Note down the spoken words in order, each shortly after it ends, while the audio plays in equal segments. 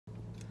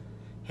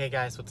Hey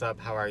guys, what's up?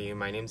 How are you?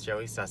 My name's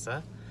Joey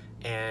Sessa,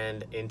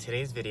 and in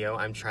today's video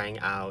I'm trying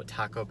out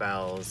Taco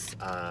Bell's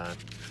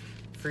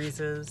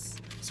freezes.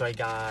 So I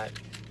got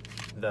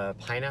the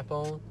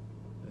pineapple,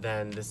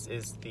 then this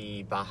is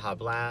the Baja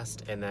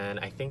Blast, and then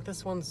I think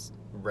this one's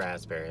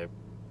raspberry. I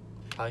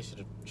probably should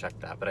have checked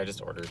that, but I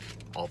just ordered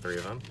all three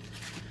of them.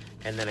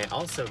 And then I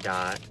also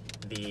got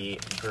the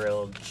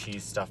grilled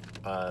cheese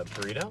stuffed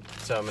burrito,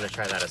 so I'm gonna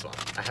try that as well.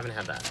 I haven't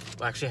had that.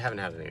 Well, actually I haven't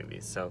had any of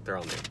these, so they're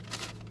all new.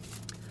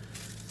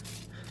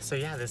 So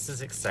yeah, this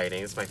is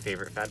exciting. It's my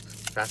favorite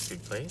fast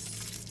food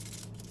place.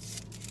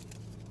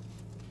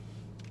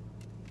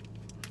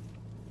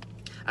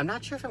 I'm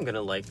not sure if I'm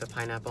gonna like the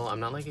pineapple. I'm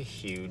not like a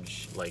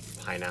huge like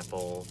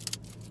pineapple.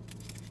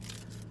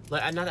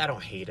 Like, not that I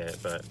don't hate it,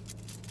 but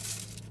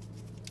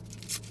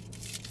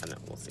I don't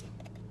know. We'll see.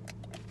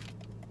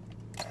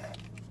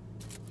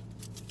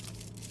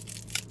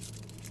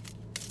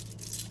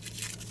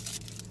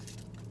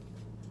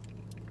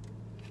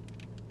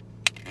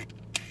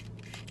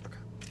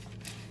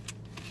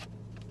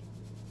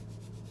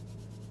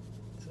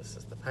 This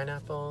is the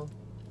pineapple.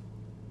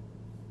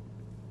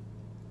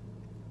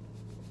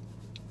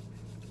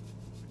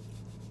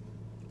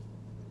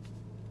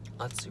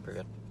 That's super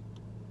good.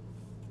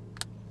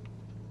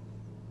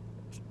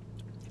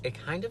 It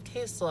kind of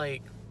tastes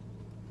like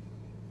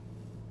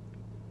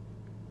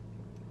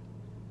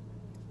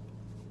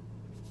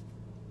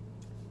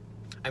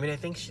I mean, I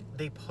think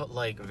they put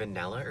like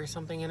vanilla or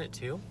something in it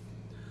too.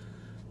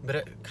 But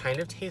it kind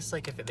of tastes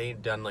like if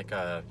they'd done like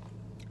a,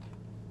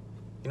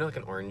 you know, like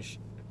an orange,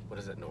 what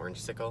is it, an orange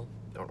sickle?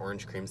 Or an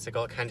orange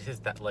creamsicle? It kind of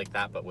tastes like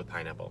that, but with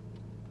pineapple.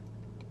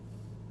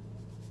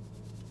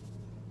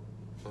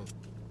 I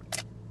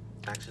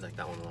actually like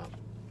that one a lot.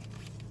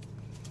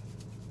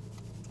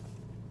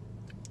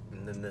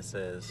 And then this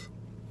is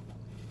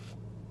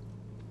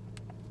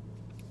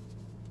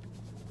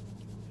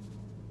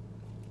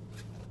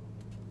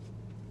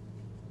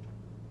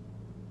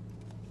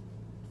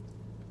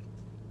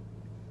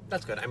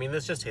that's good. I mean,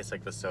 this just tastes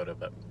like the soda,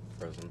 but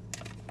frozen.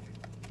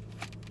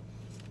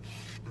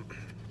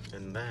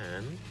 And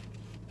then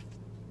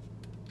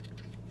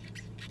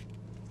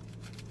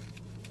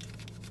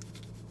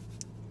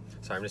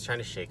sorry, I'm just trying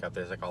to shake up.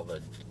 There's like all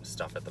the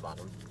stuff at the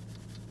bottom.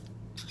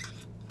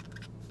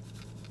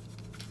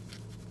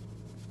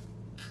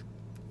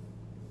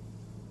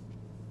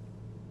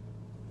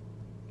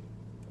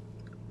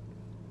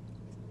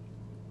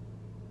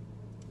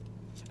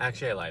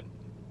 Actually, I lied.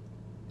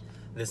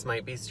 This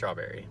might be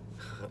strawberry.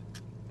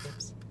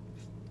 Oops.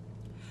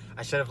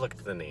 I should have looked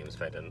at the names,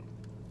 but I didn't.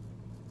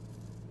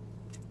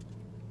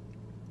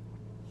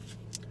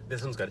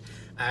 This one's good.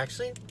 I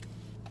actually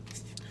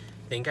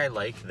think I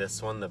like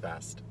this one the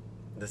best.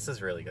 This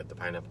is really good, the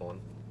pineapple one.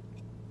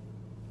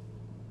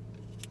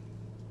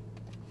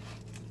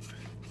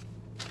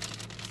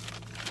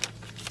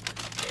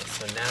 Okay,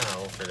 so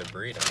now for the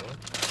burrito.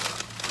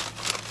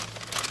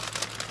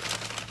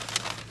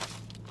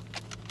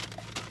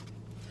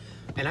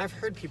 And I've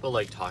heard people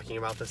like talking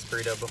about this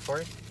burrito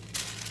before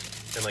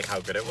and like how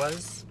good it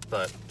was,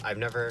 but I've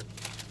never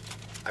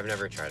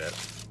tried it.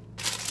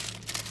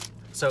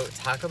 So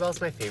Taco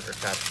Bell's my favorite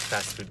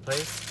fast food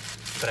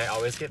place, but I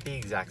always get the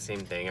exact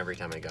same thing every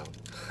time I go.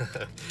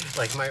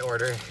 Like my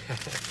order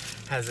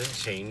hasn't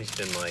changed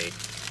in like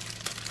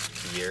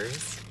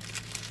years.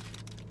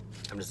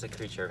 I'm just a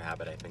creature of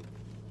habit, I think.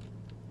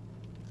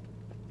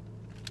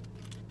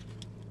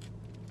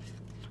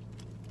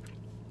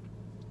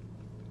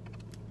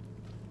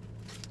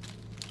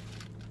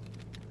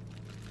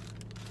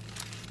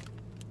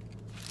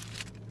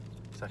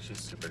 It's actually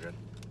super good.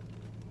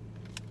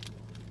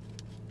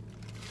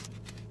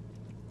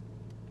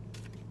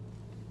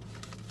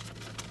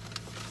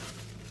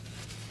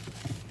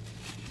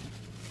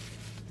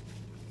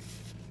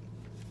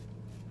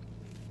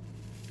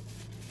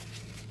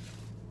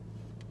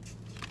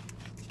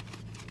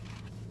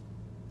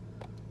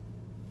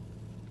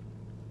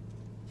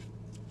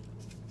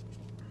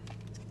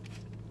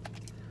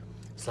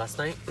 So last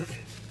night,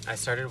 I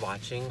started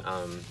watching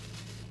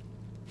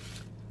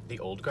The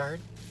Old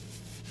Guard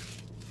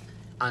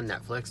on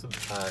Netflix with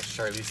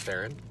Charlize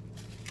Theron.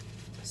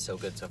 So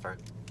good so far.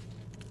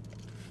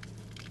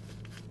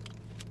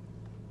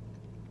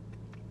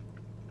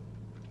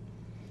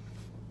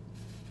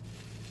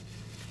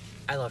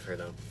 I love her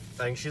though.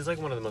 I think she's like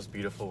one of the most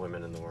beautiful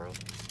women in the world.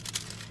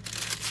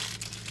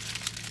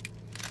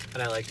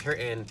 And I liked her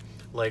in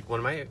like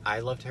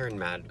I loved her in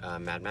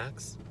Mad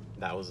Max.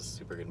 That was a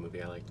super good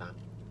movie. I liked that.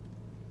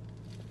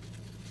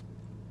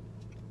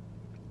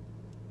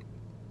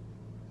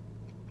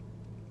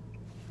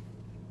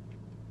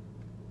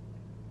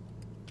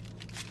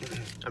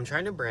 I'm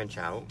trying to branch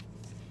out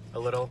a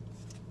little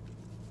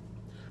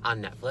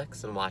on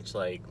Netflix and watch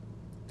like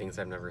things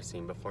I've never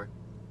seen before.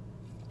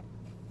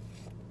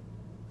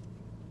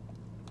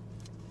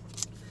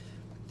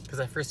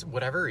 Because for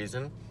whatever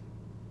reason,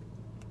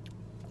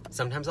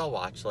 sometimes I'll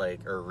watch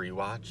like or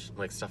rewatch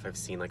like stuff I've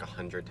seen like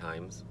 100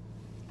 times.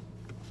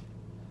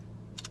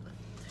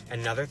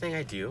 Another thing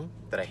I do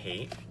that I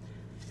hate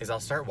is I'll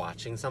start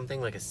watching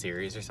something like a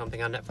series or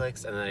something on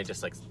Netflix, and then I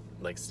just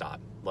like stop,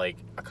 like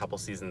a couple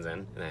seasons in,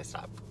 and then I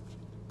stop.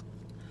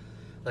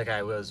 Like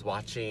I was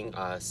watching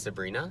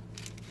Sabrina,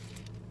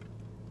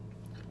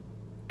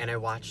 and I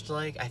watched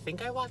I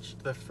think I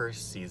watched the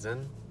first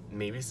season,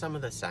 maybe some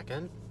of the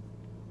second.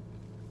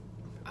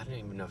 I don't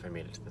even know if I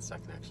made it to the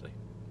second actually.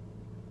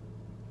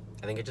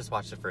 I think I just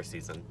watched the first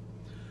season,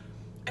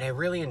 and I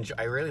really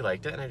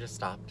liked it, and I just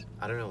stopped.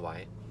 I don't know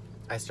why.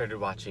 I started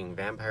watching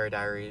Vampire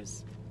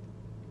Diaries.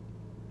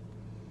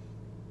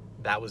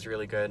 That was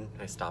really good.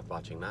 I stopped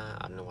watching that.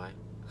 I don't know why.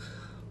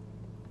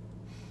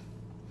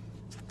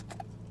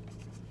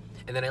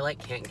 And then I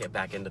can't get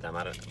back into them.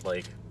 I don't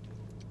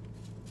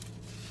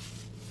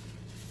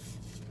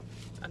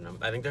know.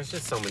 I think there's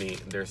just so many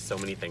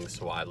things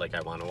to watch.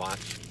 I want to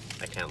watch.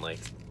 I can't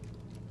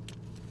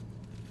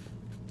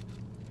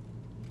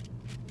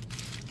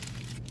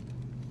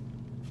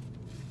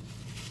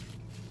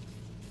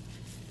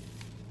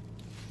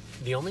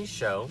The only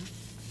show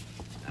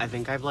I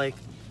think I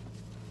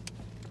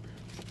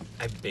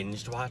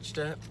binged watched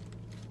it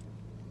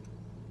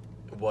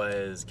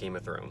was Game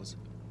of Thrones.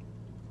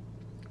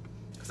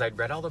 Because I'd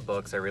read all the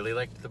books, I really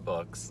liked the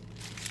books.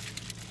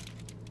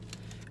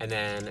 And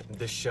then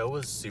the show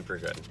was super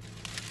good.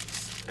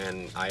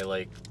 And I don't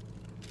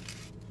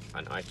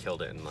know, I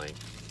killed it in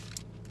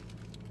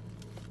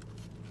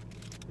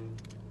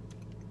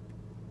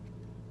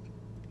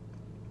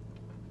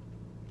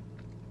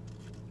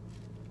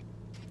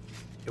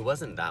It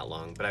wasn't that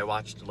long, but I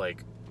watched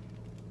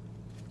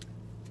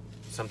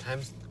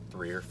sometimes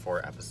 3 or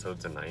 4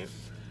 episodes a night.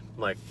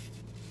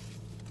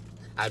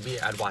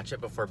 I'd watch it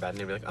before bed,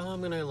 and I'd be like, oh,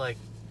 I'm gonna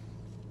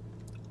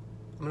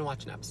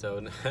watch an episode,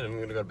 and I'm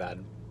gonna go to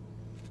bed.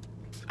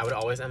 I would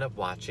always end up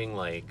watching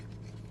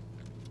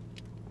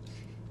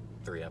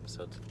 3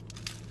 episodes.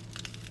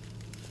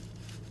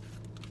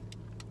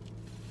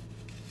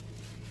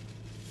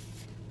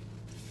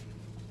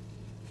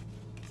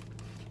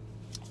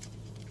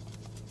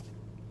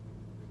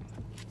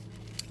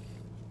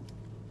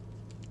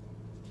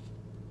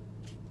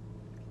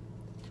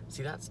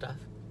 See that stuff?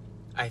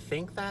 I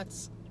think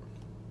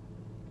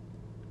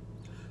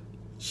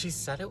she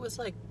said it was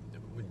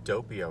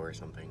Doppio or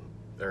something.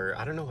 Or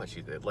I don't know what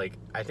she did.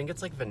 I think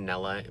it's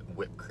vanilla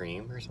whipped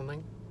cream or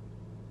something.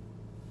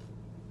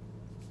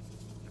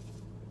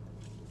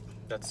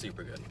 That's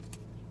super good.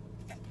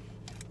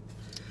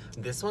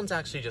 This one's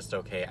actually just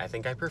okay. I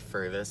think I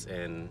prefer this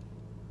in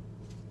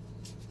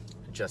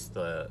just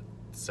the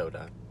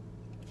soda.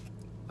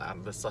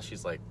 The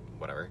slushy's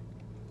whatever.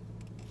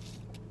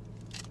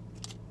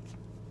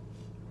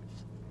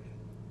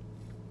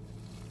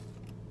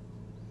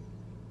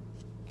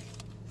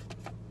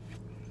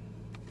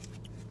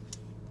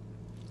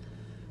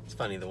 It's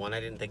funny, the one I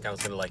didn't think I was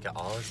gonna like at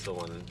all is the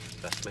one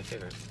that's my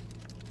favorite.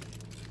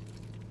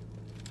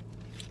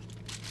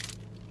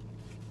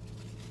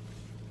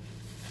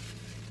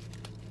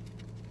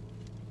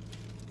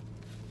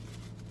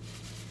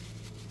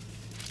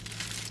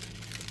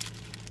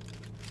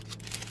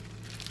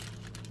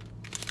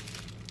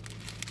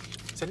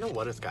 So I don't know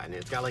what it's got in it.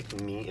 It's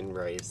got meat and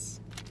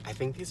rice. I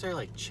think these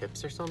are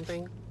chips or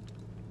something.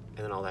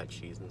 And then all that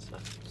cheese and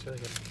stuff. It's really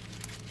good.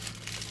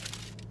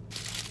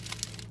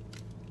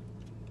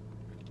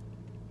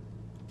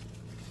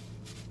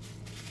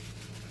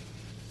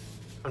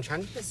 I'm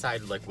trying to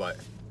decide what.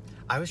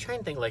 I was trying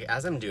to think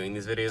as I'm doing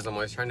these videos, I'm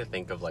always trying to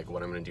think of what I'm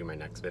gonna do in my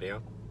next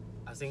video.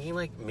 I was thinking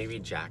maybe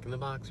Jack in the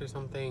Box or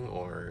something,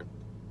 or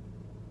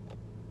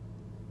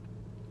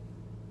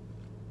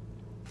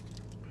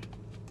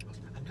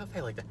I don't know if I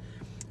like that.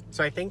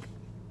 So I think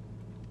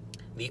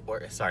the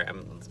order, sorry,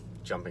 I'm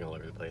jumping all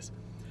over the place.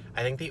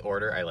 I think the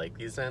order I like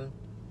these in,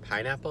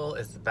 pineapple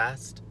is the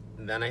best,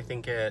 then I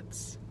think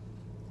it's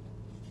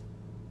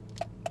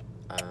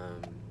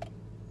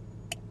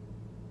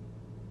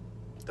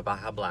the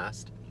Baja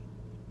Blast,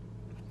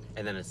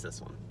 and then it's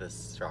this one, this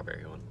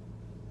strawberry one.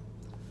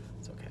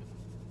 It's okay.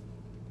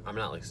 I'm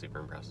not super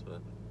impressed with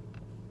it.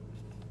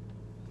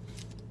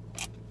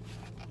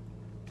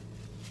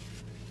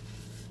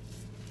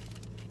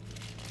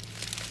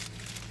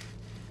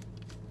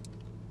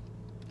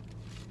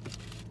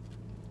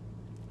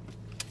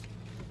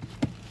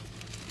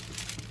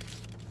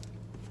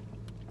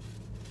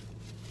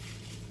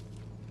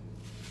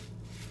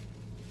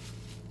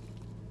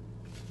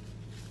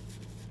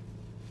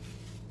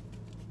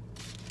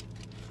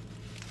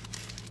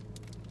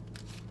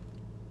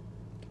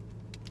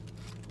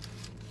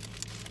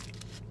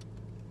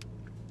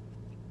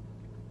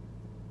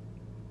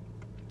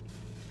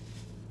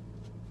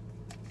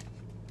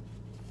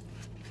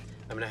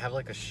 I'm gonna have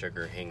a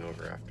sugar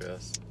hangover after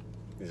this.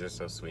 These are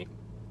so sweet.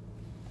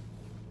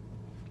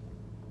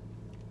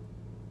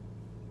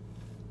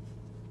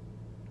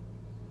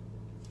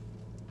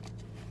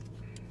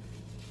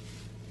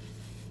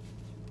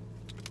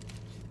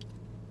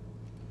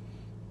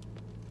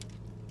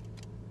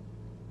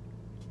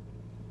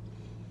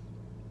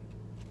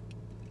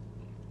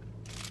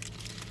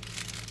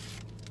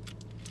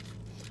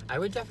 I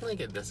would definitely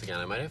get this again.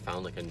 I might have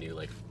found a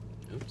new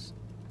oops.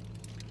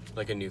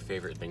 like a new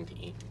favorite thing to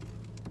eat.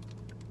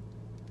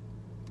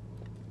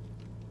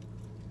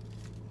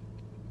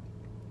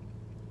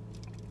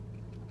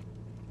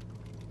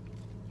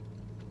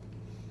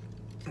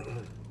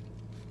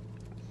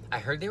 I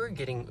heard they were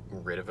getting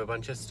rid of a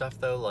bunch of stuff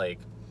though, like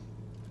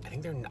I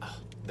think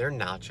they're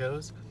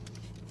nachos.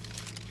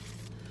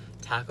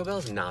 Taco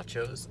Bell's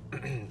nachos,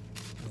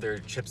 their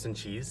chips and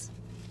cheese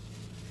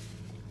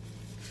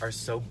are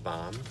so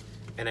bomb.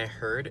 And I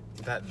heard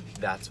that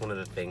that's one of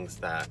the things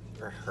that,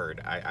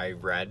 I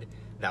read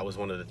that was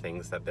one of the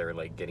things that they're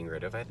like getting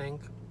rid of, I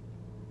think.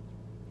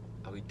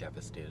 I'll be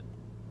devastated.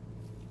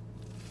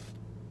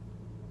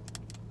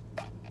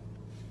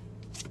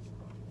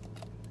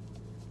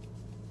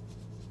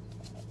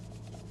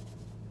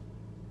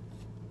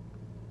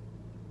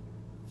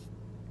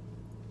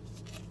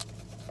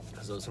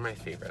 Because those are my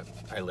favorite.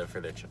 I live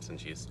for their chips and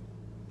cheese.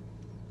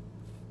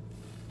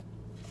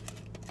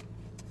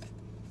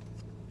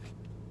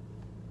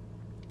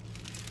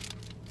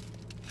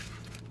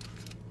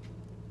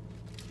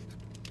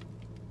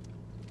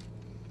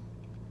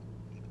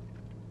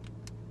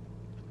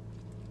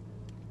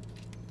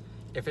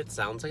 If it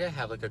sounds like I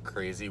have like a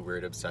crazy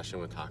weird obsession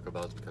with Taco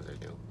Bell, it's because I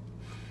do.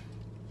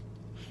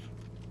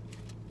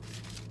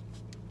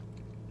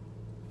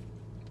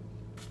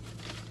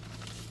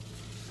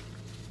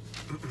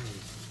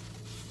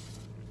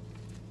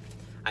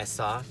 I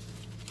saw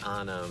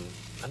on, I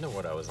don't know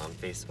what I was on,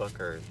 Facebook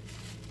or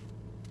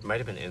it might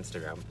have been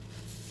Instagram.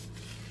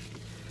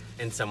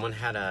 And someone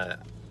had a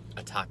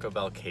Taco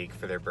Bell cake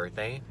for their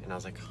birthday. And I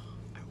was like, oh,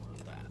 I want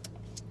that.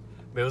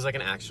 But it was like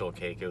an actual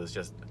cake. It was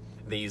just,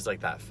 they use like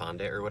that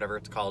fondant or whatever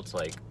it's called to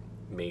like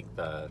make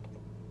the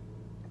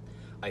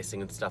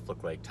icing and stuff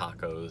look like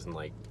tacos and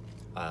like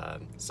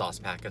sauce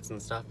packets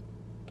and stuff.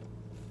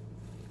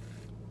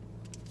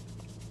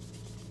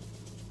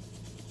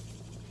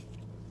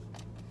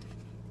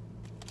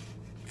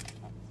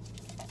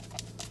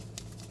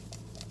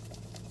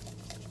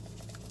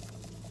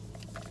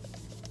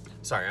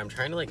 Sorry, I'm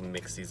trying to like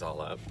mix these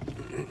all up.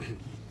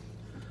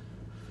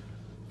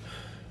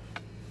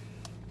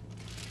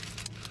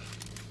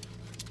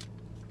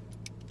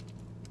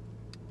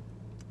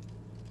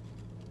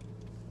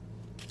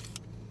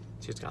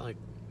 See, it's got like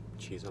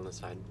cheese on the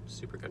side.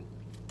 Super good.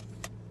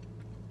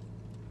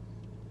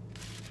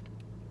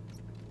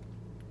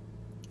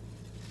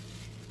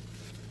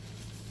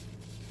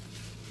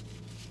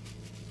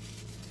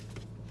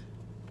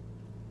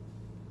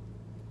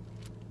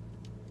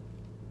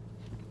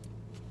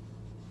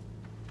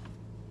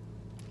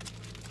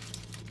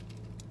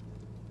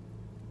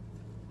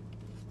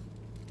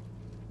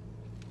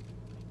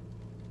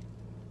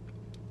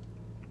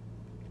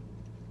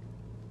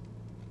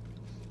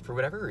 For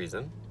whatever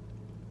reason,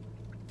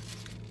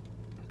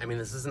 I mean,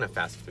 this isn't a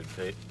fast food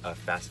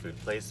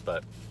place,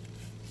 but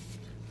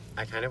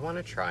I kind of want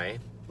to try,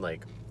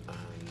 like,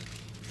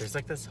 there's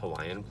like this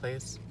Hawaiian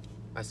place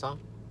I saw.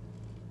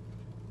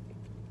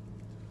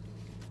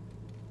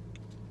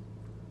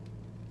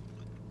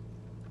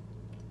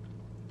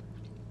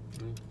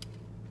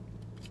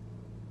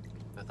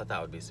 I thought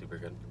that would be super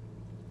good.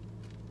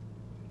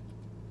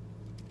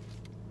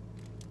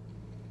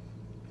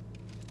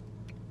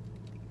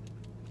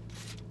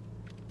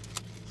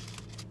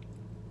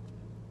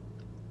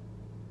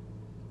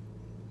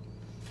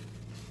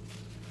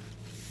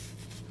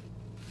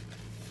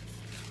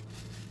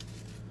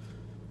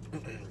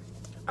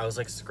 I was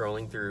like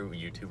scrolling through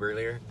YouTube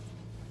earlier,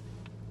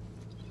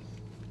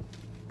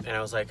 and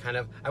I was like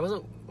I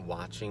wasn't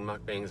watching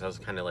mukbangs, I was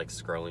kind of like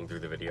scrolling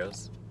through the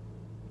videos.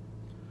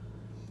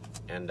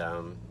 And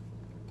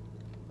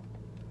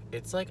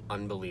it's like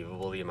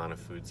unbelievable the amount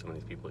of food some of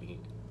these people eat.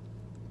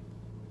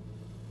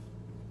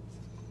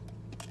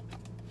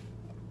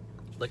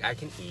 Like I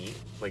can eat,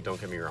 like don't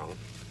get me wrong,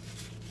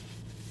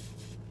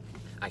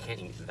 I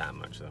can't eat that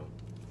much though.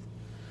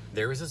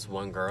 There was this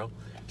one girl,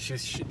 she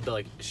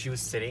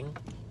was sitting,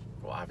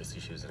 well obviously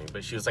she was sitting,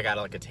 but she was like at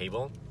like a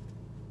table,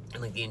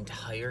 and like the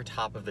entire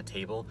top of the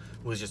table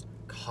was just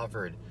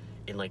covered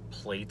in like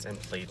plates and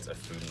plates of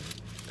food.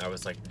 I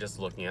was like just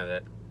looking at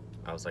it,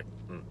 I was like,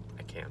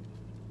 I can't.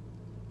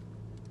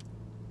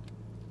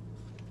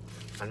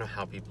 I don't know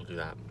how people do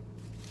that.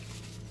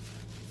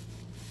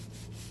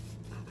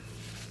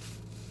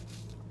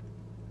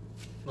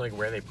 Like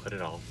where they put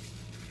it all.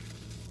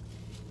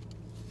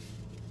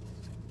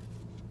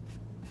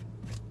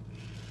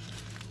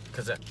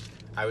 Because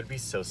I would be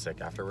so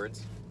sick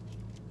afterwards.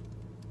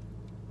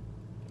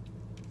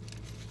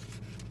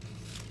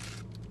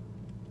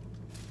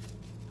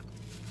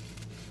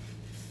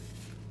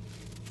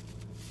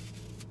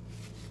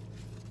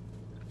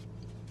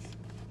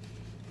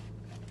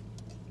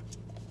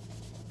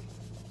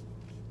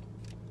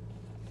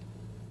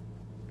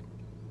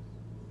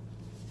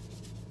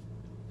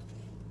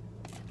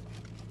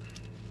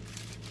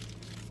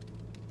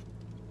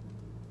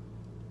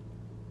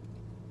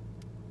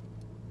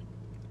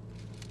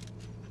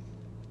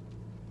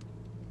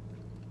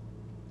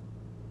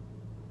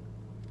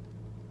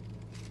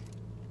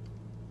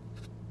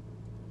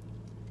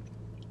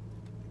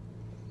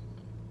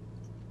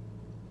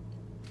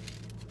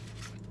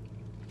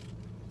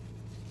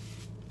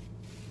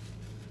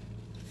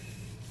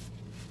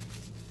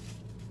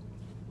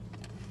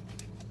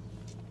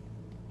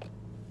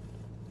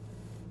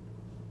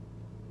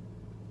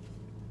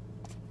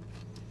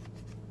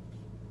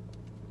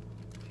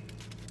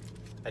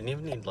 I didn't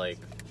even need like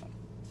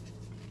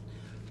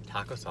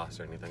taco sauce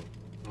or anything.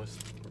 It was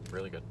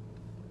really good.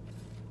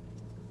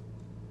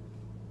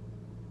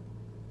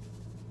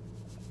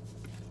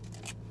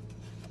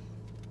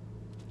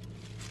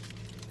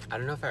 I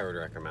don't know if I would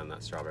recommend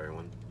that strawberry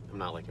one. I'm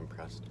not like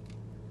impressed.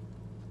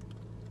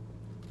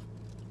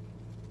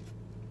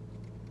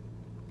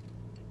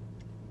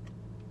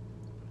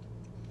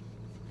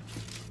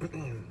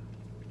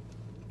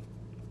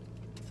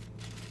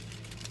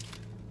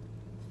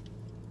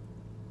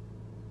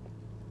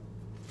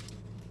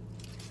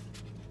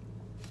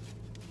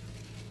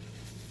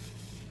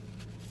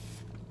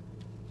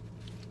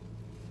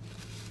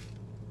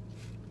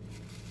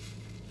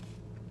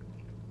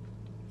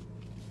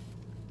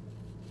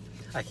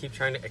 I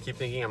keep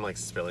thinking I'm like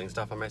spilling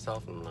stuff on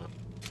myself, and I'm not.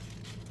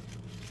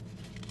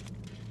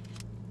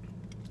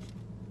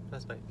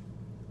 That's fine.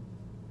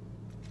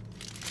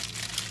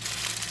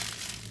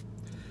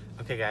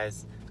 Okay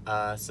guys,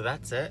 so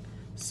that's it.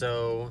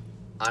 So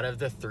out of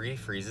the 3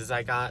 freezes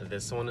I got,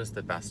 this one is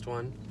the best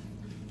one.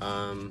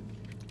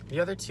 The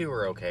other 2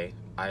 were okay.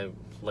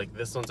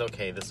 This one's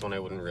okay. This one I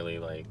wouldn't really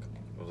like,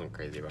 wasn't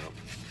crazy about.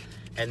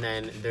 And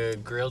then the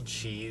grilled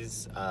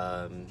cheese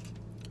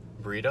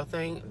burrito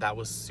thing, that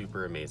was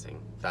super amazing.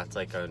 That's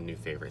like a new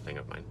favorite thing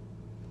of mine.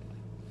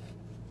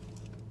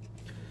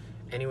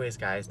 Anyways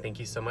guys, thank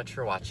you so much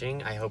for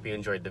watching. I hope you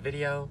enjoyed the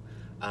video.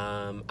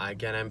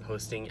 Again, I'm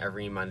posting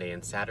every Monday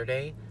and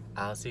Saturday.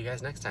 I'll see you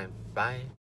guys next time. Bye.